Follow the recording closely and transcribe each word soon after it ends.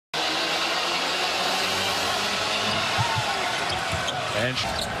bench.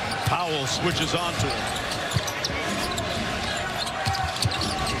 Powell switches onto him.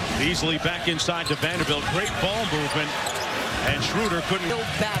 Beasley back inside to Vanderbilt. Great ball movement. And Schroeder couldn't.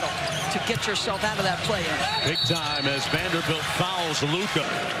 Battle to get yourself out of that play. Big time as Vanderbilt fouls Luka.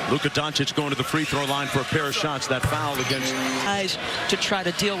 Luka Doncic going to the free throw line for a pair of shots. That foul against guys to try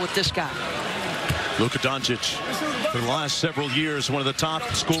to deal with this guy. Luka Doncic, for the last several years, one of the top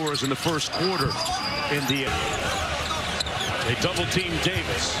scorers in the first quarter in the. They double team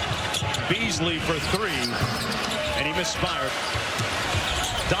Davis. Beasley for three, and he misfired.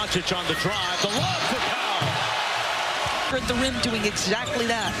 Doncic on the drive. The lob for Powell. At the rim doing exactly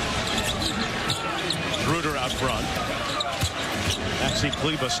that. Schroeder out front. Maxi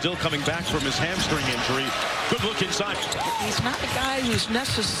Kleber still coming back from his hamstring injury. Good look inside. He's not a guy who's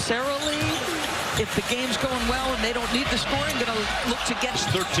necessarily, if the game's going well and they don't need the scoring, going to look to get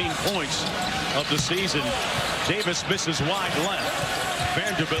 13 points of the season. Davis misses wide left.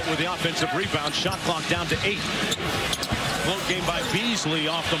 Vanderbilt with the offensive rebound. Shot clock down to 8. Float game by Beasley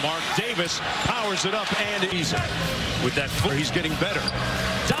off the mark. Davis powers it up and easy. With that foot, he's getting better.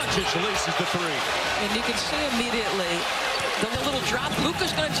 Doncic laces the three. And you can see immediately the little drop.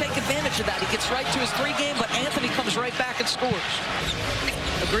 Luka's going to take advantage of that. He gets right to his 3 game, but Anthony comes right back and scores.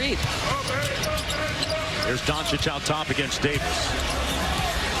 Agreed. There's Doncic out top against Davis.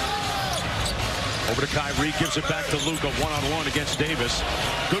 Over to Kyrie, gives it back to Luka, one-on-one against Davis.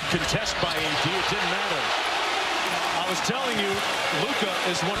 Good contest by AD. It didn't matter. I was telling you, Luka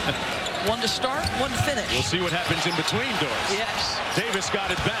is one to start, one to finish. We'll see what happens in between doors. Yes. Davis got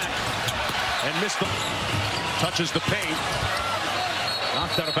it back and missed the. Touches the paint.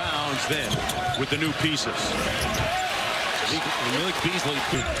 Knocked out of bounds then with the new pieces. Malik Beasley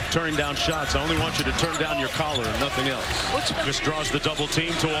turning down shots. I only want you to turn down your collar and nothing else. Just draws the double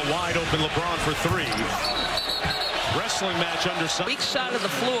team to a wide open LeBron for 3. Wrestling match under some. Weak side of the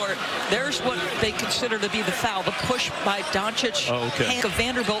floor. There's what they consider to be the foul. The push by Doncic of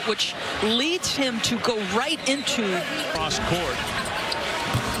Vanderbilt, which leads him to go right into cross court.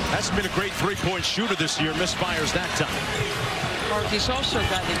 Hasn't been a great three-point shooter this year. Misfires that time. Mark, he's also a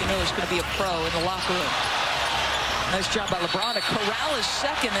guy that you know is going to be a pro in the locker room. Nice job by LeBron to corral his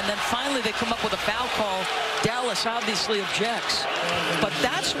second, and then finally they come up with a foul call. Dallas obviously objects. But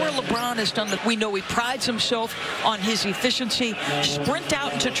that's where LeBron has done that. We know he prides himself on his efficiency. Sprint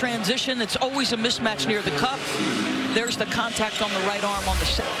out into transition. It's always a mismatch near the cup. There's the contact on the right arm on the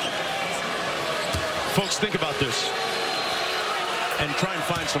set. Folks, think about this and try and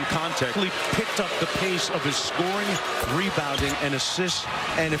find some context. He picked up the pace of his scoring, rebounding, and assists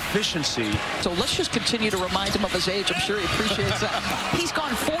and efficiency. So let's just continue to remind him of his age. I'm sure he appreciates that. He's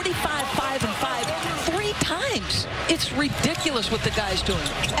gone 45, 5, and 5 3 times. It's ridiculous what the guy's doing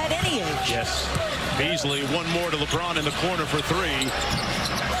at any age. Yes. Beasley, one more to LeBron in the corner for 3.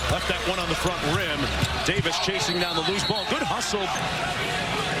 Left that one on the front rim. Davis chasing down the loose ball. Good hustle.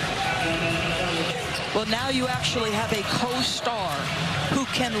 Well, now you actually have a co-star who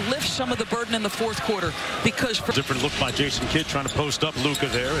can lift some of the burden in the fourth quarter because different look by Jason Kidd trying to post up Luka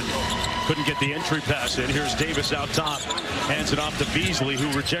there and couldn't get the entry pass in. Here's Davis out top, hands it off to Beasley, who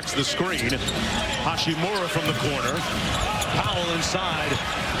rejects the screen. Hachimura from the corner. Powell inside.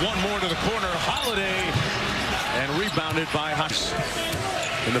 One more to the corner. Holiday, and rebounded by Hutch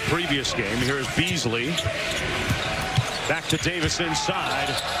in the previous game. Here's Beasley. Back to Davis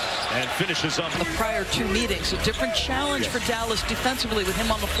inside. And finishes up the prior 2 meetings. A different challenge for Dallas defensively with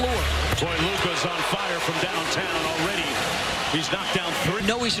him on the floor. Boy, Luka's on fire from downtown already. He's knocked down 3.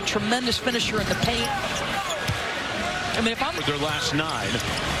 No, he's a tremendous finisher in the paint. I mean, if I'm with their last 9.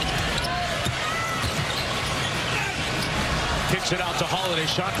 Kicks it out to Holiday.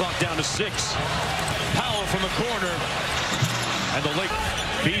 Shot clock down to 6. Powell from the corner. And the late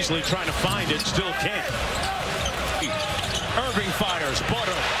Beasley trying to find it. Still can't. Irving fires.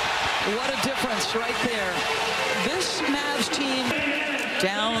 Butter. What a difference right there. This Mavs team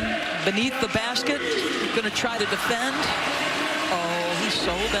down beneath the basket, going to try to defend. Oh, he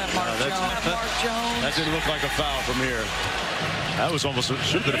sold that Mark Jones. That didn't look like a foul from here. That was almost,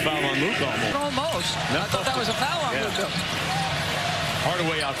 should have been a foul on Luka almost. Almost. I thought that was a foul on Luka.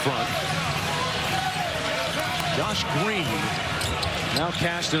 Hardaway out front. Josh Green now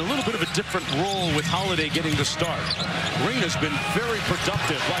cast in a little bit of a different role with Holiday getting the start. Green has been very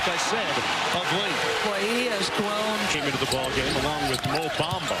productive, like I said, of late. Boy, he has grown. Came into the ball game along with Mo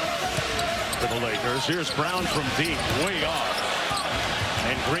Bamba for the Lakers. Here's Brown from deep, way off.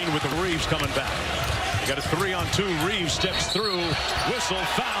 And Green with the Reeves coming back. You got a 3-on-2. Reeves steps through. Whistle,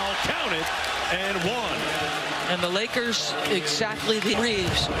 foul, count it. and one. And the Lakers, exactly the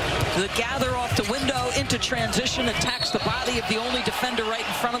Reeves. The gather off the window into transition, attacks the body of the only defender right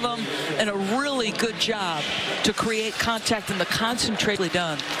in front of them, and a really good job to create contact, and the concentratedly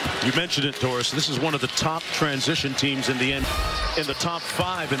done. You mentioned it, Doris. This is one of the top transition teams in the top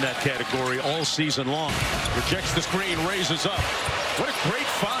 5 in that category all season long. Rejects the screen, raises up. What a great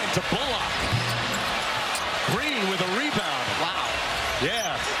find to Bullock. Green with a rebound. Wow.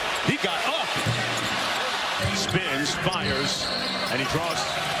 Yeah, he got up. Spins, fires, and he draws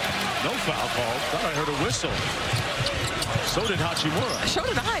no foul call. Thought I heard a whistle. So did Hachimura. So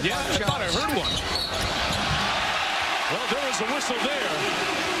did I. Yeah, I thought I heard one. Well, there was a whistle there.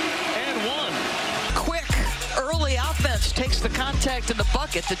 And one. Quick, early offense takes the contact in the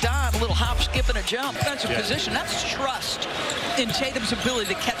bucket. The Don, a little hop, skip, and a jump. Defensive position. That's trust in Tatum's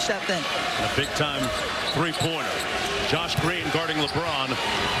ability to catch that thing. And a big-time three-pointer. Josh Green guarding LeBron.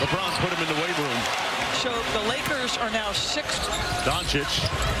 LeBron put him in the weight room. So the Lakers are now 6th. Doncic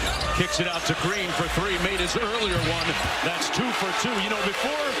kicks it out to Green for 3. Made his earlier one. That's 2 for 2. You know,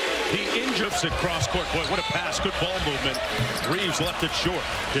 before he injures it cross-court. Boy, what a pass. Good ball movement. Reeves left it short.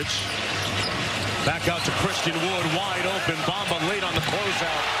 Pitch back out to Christian Wood. Wide open. Bamba late on the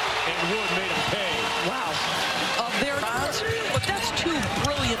closeout. And Wood made him pay. Wow. But that's 2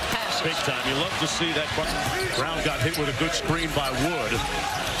 brilliant passes. Big time. You love to see that. Brown got hit with a good screen by Wood.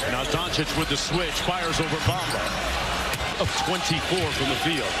 And now Doncic with the switch. Fires over Bamba. Of 24 from the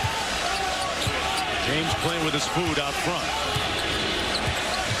field. James playing with his food out front.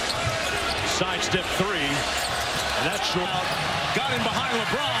 Sidestep 3. And that's short. Got in behind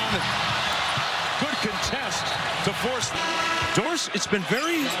LeBron. Good contest to force. Doris, it's been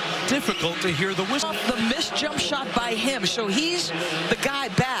very difficult to hear the whistle. The missed jump shot by him, so he's the guy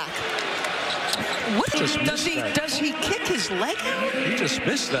back. What does he kick his leg? He just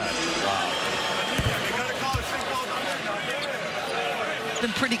missed that. Wow.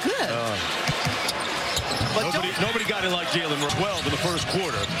 Been pretty good. But nobody got it like Jalen. 12 in the first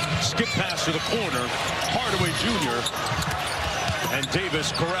quarter. Skip pass to the corner. Hardaway Jr. And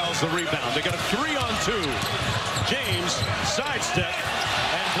Davis corrals the rebound. They got a 3-on-2. James sidestep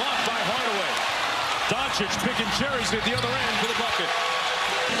and blocked by Hardaway. Doncic picking cherries at the other end for the bucket.